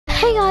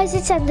Hey guys,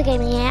 it's Ender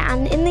Gaming here,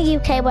 and in the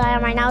UK where I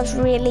am right now it's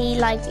really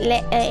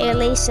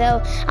early, so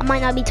I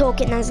might not be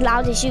talking as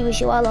loud as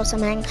usual or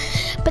something.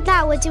 But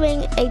now we're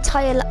doing a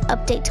tile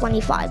update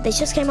 25. This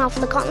just came out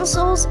for the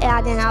consoles. It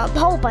added a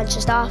whole bunch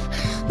of stuff,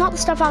 not the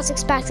stuff I was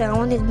expecting. I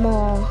wanted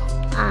more,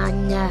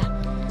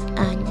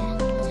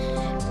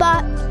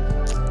 but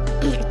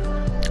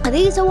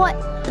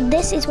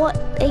this is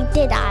what they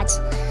did add.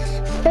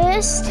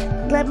 First,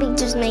 let me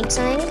just make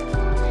something.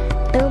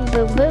 Boom,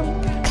 boom, boom.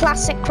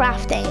 Classic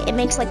crafting. It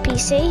makes like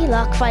PC.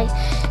 Look, if I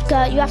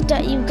go,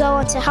 you go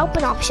onto help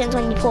and options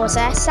when you pause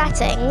there.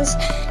 Settings,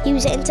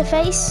 user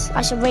interface.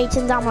 I should raise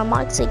down my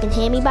mic so you can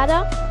hear me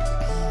better.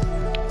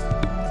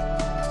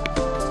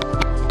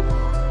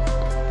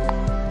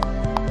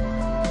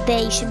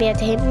 There, you should be able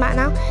to hear me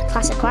better now.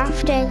 Classic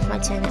crafting. If I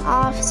turn it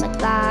off, it's like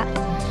that.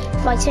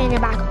 If I turn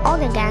it back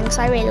on again, because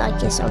I really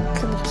like it, so I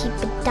can keep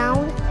it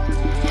down.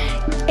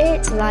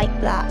 It's like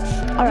that.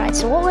 Alright,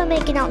 so what we're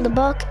making out in the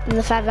book,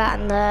 the feather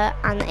and the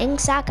ink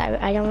sac.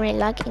 I don't really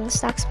like ink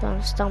sacs, but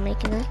I'm still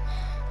making it.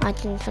 I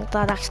didn't think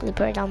that I'd actually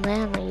put it on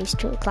there. I'm not used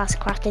to classic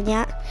crafting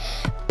yet.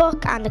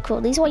 Book and the quill.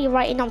 These are what you're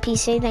writing on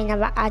PC. They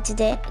never added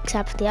it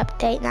except for the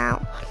update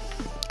now.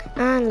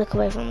 And look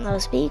away from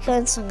those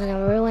beacons. I'm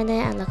gonna ruin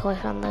it. And look away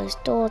from those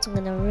doors. I'm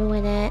gonna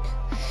ruin it.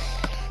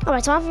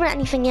 Alright, so I haven't written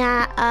anything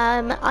yet.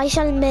 I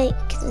shall make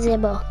the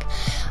book.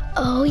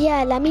 Oh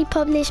yeah, let me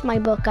publish my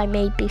book I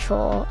made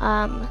before.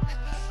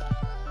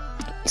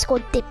 It's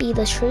called Dippy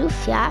the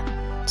Truth, yeah.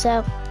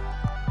 So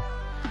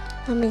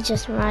let me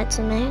just write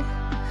something.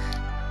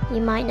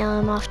 You might know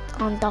him off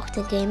on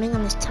Dr. Gaming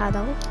on his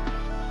channel.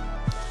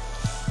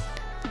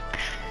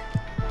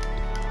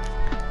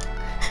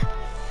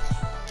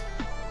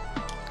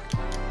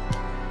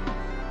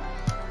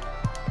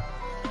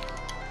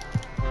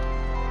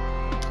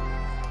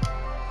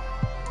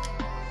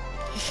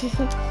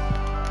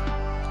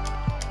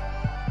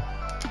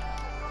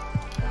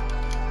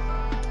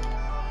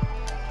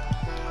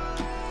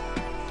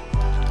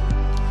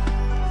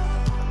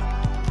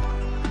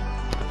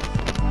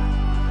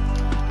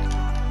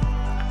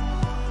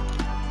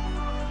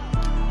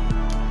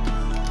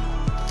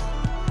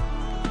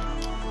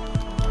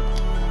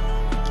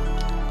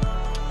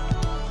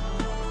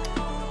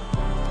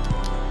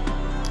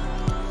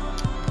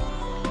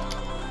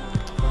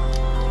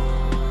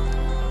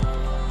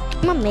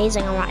 I'm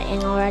amazing at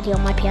writing already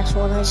on my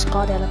ps4, and I just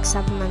got it like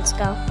 7 months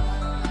ago.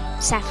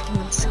 7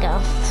 months ago.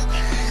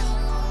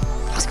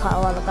 That's quite a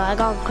while ago. I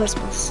got it on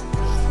Christmas.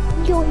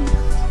 Yoink.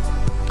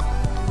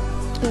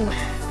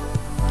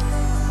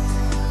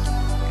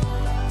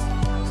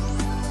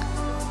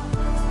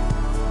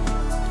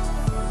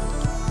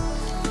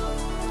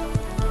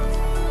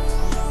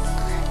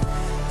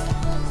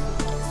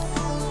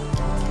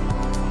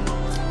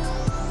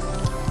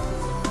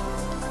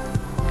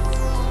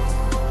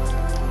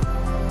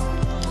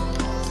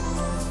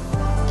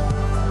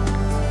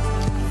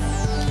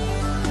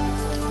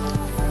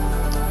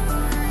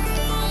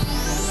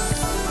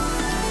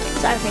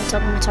 So everything's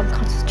on which I'm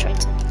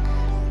concentrating.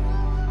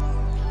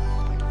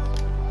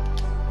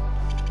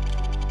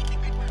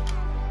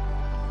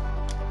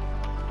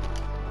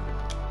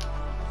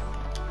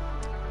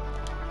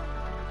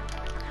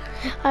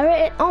 I wrote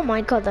it. Oh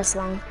my god, that's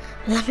long.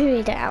 Let me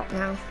read it out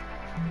now.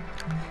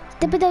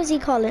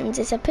 Dippidozy Collins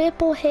is a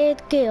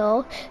purple-haired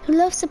girl who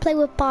loves to play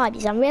with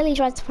Barbies and really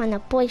tries to find a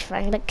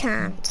boyfriend but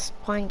can't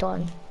find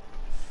one.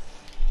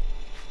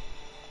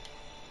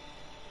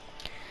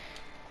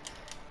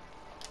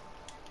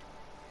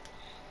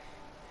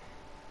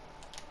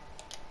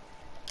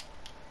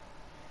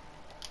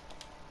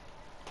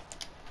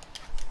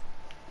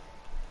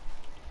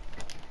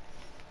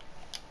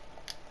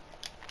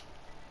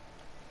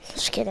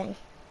 Just kidding.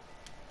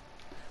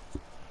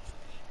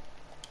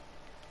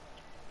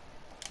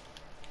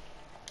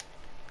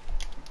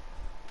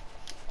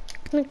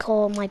 I'm gonna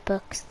call my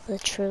books The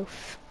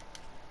Truth.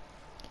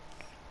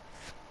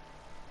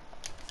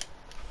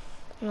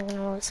 I'm not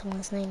gonna write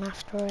someone's name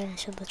after it and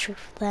show the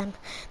truth of them.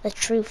 The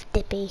Truth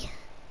Dippy.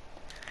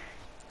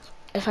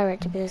 If I write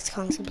Dippy, it's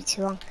going to be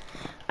too long.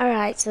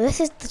 Alright, so this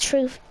is The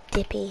Truth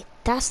Dippy.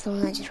 That's the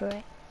one I just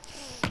wrote.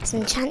 It's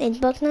an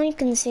enchanted book now, you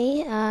can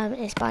see.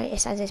 It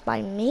says it's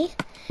by me.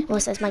 Well,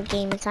 it says my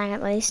gamer tag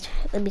at least.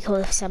 It'd be cool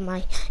if it said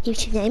my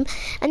YouTube name.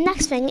 And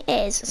next thing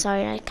is,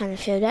 sorry, I kind of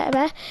showed it a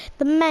bit,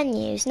 the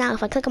menus. Now,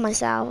 if I click on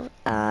myself,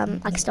 I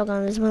can still go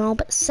on this one,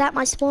 but set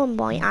my spawn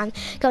point and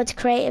go to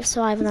creative,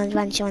 survival, and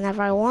adventure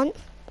whenever I want.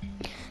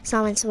 So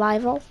I'm in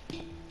survival.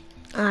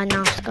 Now I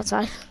just got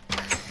sorry.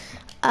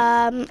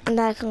 And then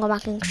I can go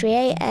back in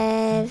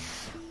creative.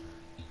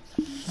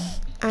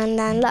 And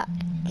then look.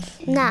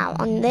 Now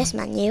on this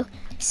menu,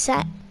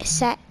 set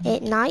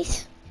it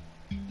night,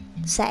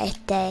 set it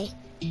day.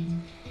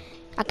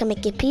 I can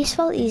make it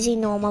peaceful, easy,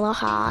 normal, or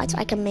hard.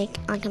 I can make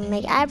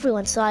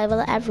everyone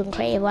survival, everyone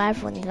creative, or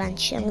everyone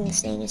adventure. I'm gonna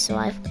stay in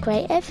survival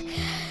creative.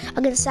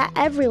 I'm gonna set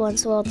everyone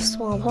to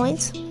small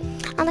points,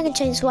 and I can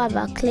change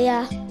weather: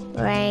 clear,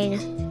 rain,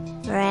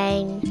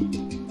 rain,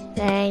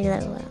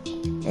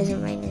 rain.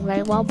 Isn't raining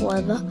very well, but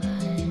whatever.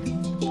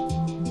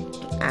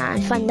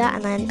 and find that,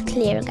 and then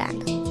clear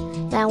again.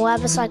 Then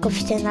whatever cycle, if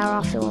you turn that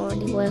off, it won't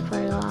really work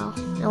very well.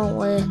 It won't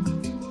work.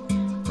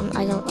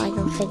 I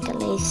don't think, at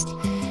least.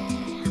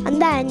 And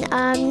then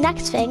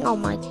next thing, oh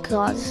my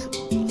god,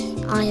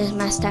 I just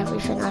messed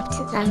everything up.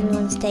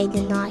 Everyone stayed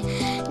in night.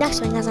 Next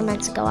thing, as I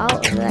meant to go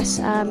out of this,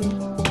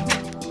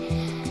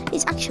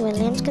 it's actually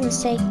I'm just gonna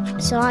stay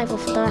survival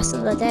for the rest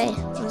of the day.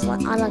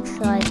 I like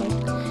survival.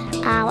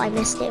 Ow, I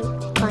missed it,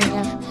 kind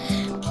of.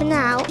 For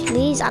now,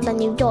 these are the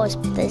new doors.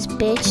 There's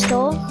Birch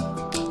Store,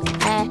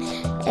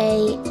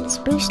 a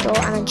Spruce Door,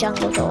 and a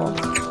Jungle Door.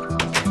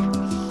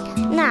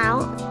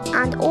 Now,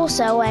 and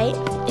also, wait,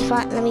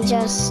 let me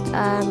just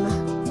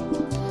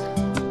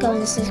go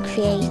into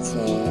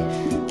creative,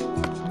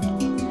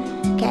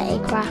 get a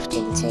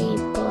crafting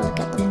table,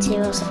 get the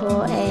materials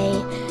for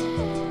a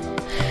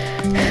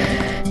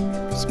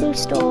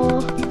Spruce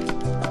Door,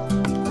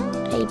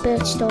 a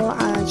Birch Door,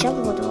 and a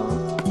Jungle Door.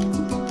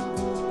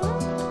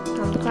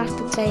 On the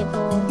crafting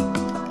table.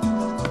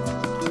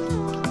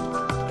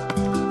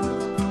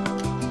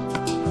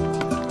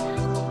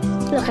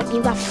 Look,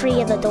 you've got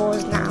 3 of the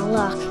doors now,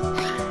 look.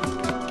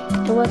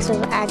 It works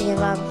with any of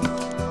them.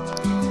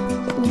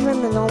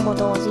 Even the normal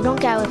doors. You don't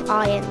get it with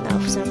iron though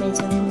for some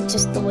reason,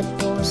 just the wood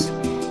doors.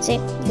 See,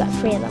 you got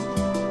 3 of them.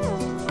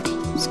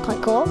 It's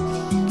quite cool.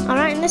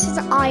 Alright, and this is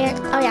iron,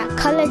 oh yeah,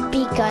 coloured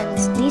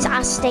beacons. These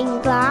are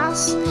stained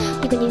glass.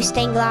 You can use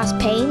stained glass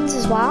panes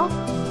as well.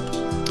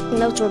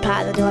 Loads of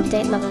repair the new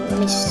update. Let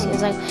me just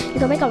use like, you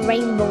can make a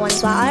rainbow one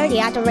as well. I already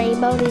had a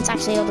rainbow. These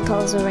actually all the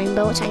colours of a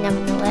rainbow, which I never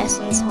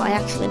noticed, and so I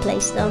actually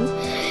placed them.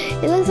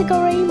 It looks like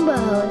a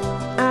rainbow.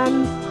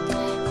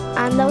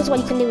 And those are what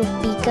you can do with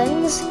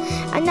beacons.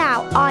 And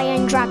now,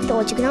 iron drag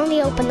doors. You can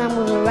only open them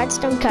with a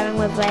redstone current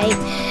with a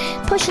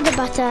push of the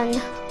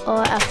button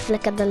or a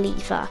flick of the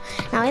lever.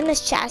 Now in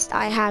this chest,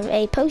 I have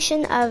a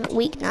potion of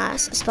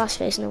weakness, a splash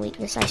potion of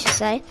weakness, I should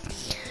say.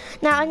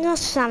 Now I'm not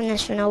just having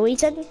this for no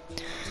reason.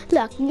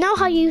 Look, you know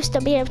how you used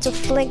to be able to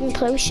fling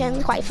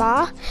potions quite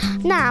far?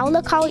 Now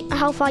look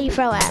how far you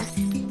throw it.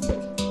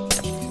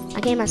 I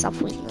gave myself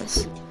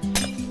weakness.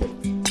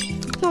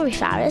 Not very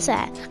fair, is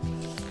it?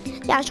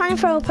 Yeah, I was trying to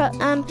throw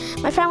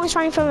my friend was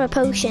trying to throw a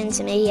potion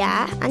to me,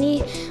 yeah, and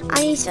he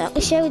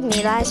showed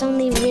me that it's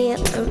only it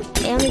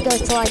only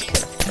goes to like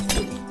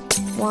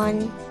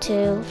 1,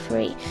 2,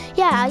 3.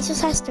 Yeah, I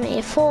just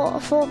estimated 4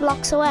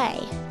 blocks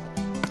away.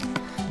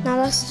 Now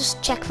let's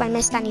just check if I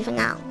missed anything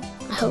out.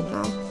 I hope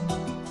not.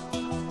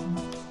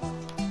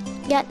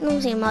 Yeah,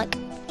 don't seem like.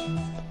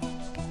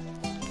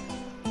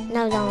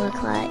 No, don't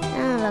look like.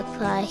 Don't look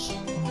like.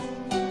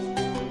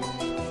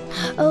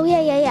 Oh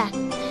yeah.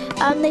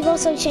 They've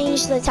also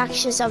changed the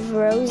textures of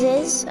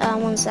roses.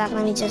 One sec,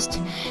 let me just,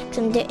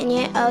 I'm doing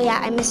it. Oh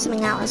yeah, I missed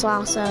something out as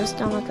well, so just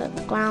don't look at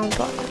the ground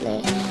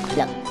properly.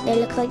 Look, they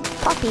look like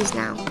poppies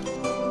now.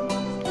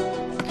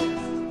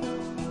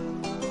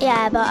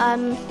 Yeah, but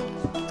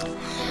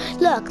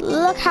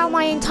look how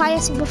my entire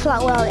super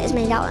flat world is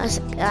made out of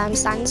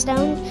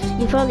sandstone.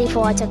 You probably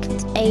thought I took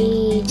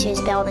ages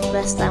building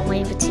this, then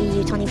waiting for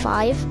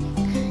TU25.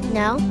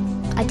 No,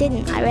 I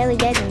didn't. I really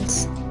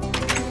didn't.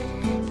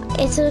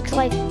 It took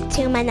like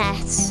 2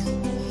 minutes.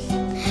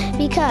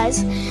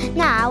 Because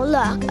now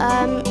look,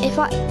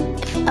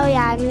 oh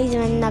yeah, I'm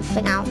leaving another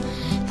thing out.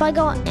 If I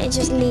go and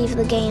just leave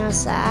the game a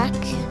sec.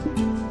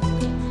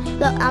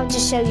 Look, I'll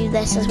just show you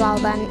this as well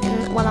then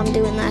while I'm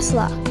doing this.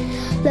 Look,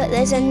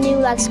 there's a new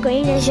like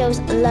screen. It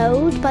shows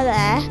load by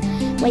there,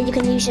 where you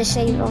can use your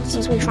save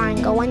options with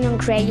triangle. When you're on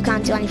create, you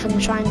can't do anything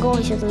with triangle.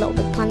 It shows a little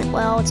bit planet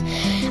world,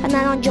 and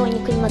then on join,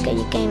 you can look at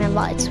your game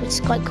invites, which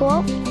is quite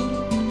cool.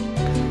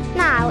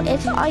 Now,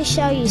 if I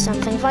show you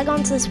something, if I go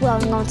into this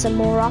world and go into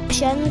more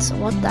options,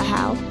 what the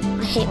hell?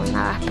 I hate when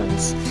that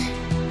happens.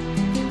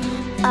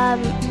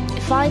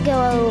 If I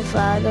go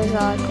over those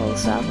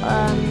articles up,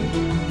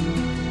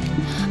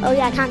 oh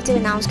yeah, I can't do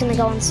it now. I'm just gonna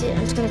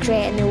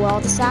create a new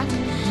world stack.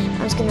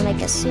 I'm just gonna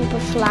make it super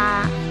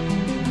flat.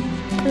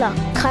 Look,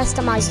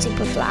 customized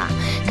super flat.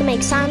 You can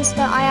make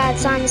sandstone. I had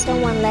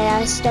sandstone 1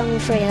 layer, stone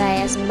 3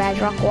 layers, and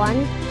bedrock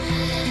 1.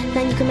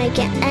 Then you can make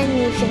it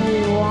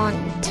anything you want.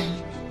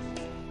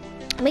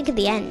 Make it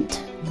the end.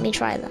 Let me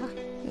try that.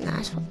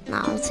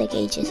 Nah, it'll take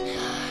ages.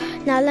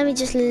 Now let me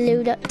just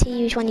load up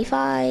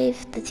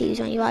TU25, the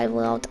TU25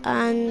 world,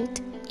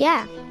 and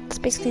yeah, that's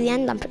basically the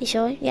end. I'm pretty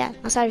sure. Yeah,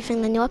 that's everything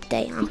in the new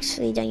update.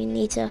 Actually, don't you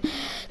need to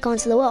go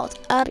into the world?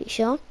 I'm pretty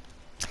sure.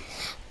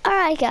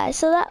 Alright guys,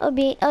 so that would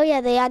be, oh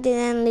yeah, they added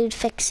in load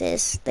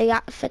fixes. They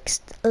got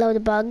fixed a load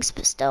of bugs,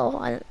 but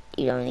still,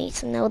 you don't need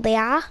to know they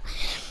are.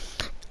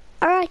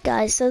 Alright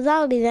guys, so that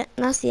will be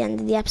that's the end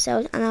of the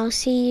episode, and I'll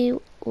see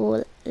you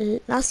all.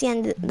 That's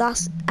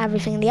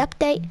everything in the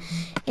update.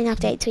 In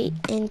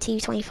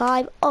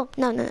TU25. Oh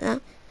no.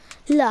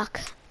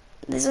 Look,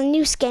 there's a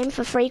new skin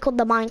for free called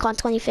the Minecraft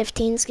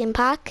 2015 skin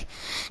pack.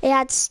 It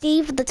had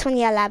Steve with the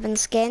 2011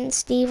 skin,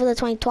 Steve with the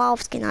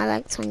 2012 skin. I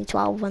like the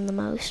 2012 one the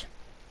most.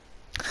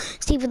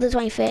 Steve with the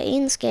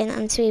 2013 skin,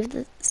 and Steve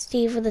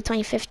with the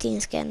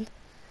 2015 skin.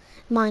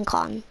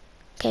 Minecon.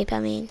 Okay, I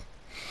mean.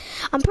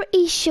 I'm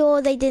pretty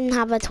sure they didn't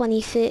have a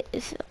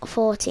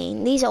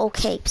 2014. These are all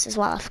capes as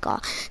well, I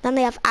forgot. Then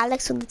they have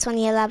Alex with the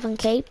 2011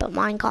 cape, but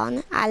mine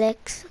gone.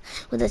 Alex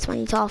with the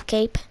 2012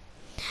 cape.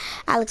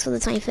 Alex with the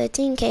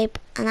 2013 cape,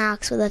 and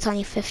Alex with the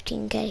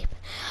 2015 cape.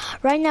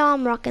 Right now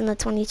I'm rocking the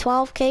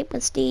 2012 cape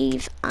with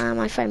Steve.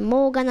 My friend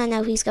Morgan, I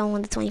know he's going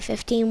with the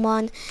 2015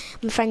 one.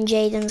 My friend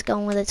Jaden's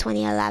going with the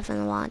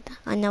 2011 one.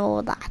 I know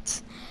all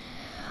that.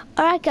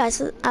 Alright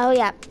guys, oh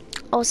yeah.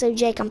 Also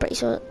Jake, I'm pretty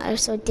sure,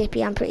 also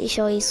Dippy, I'm pretty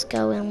sure he's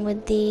going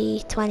with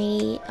the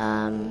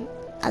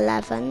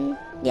 2011.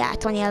 Yeah,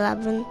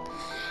 2011.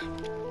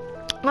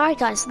 Alright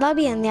guys, so that'll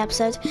be in the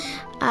episode.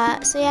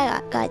 So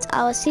yeah guys,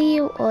 I will see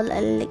you all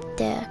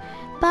later.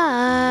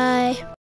 Bye.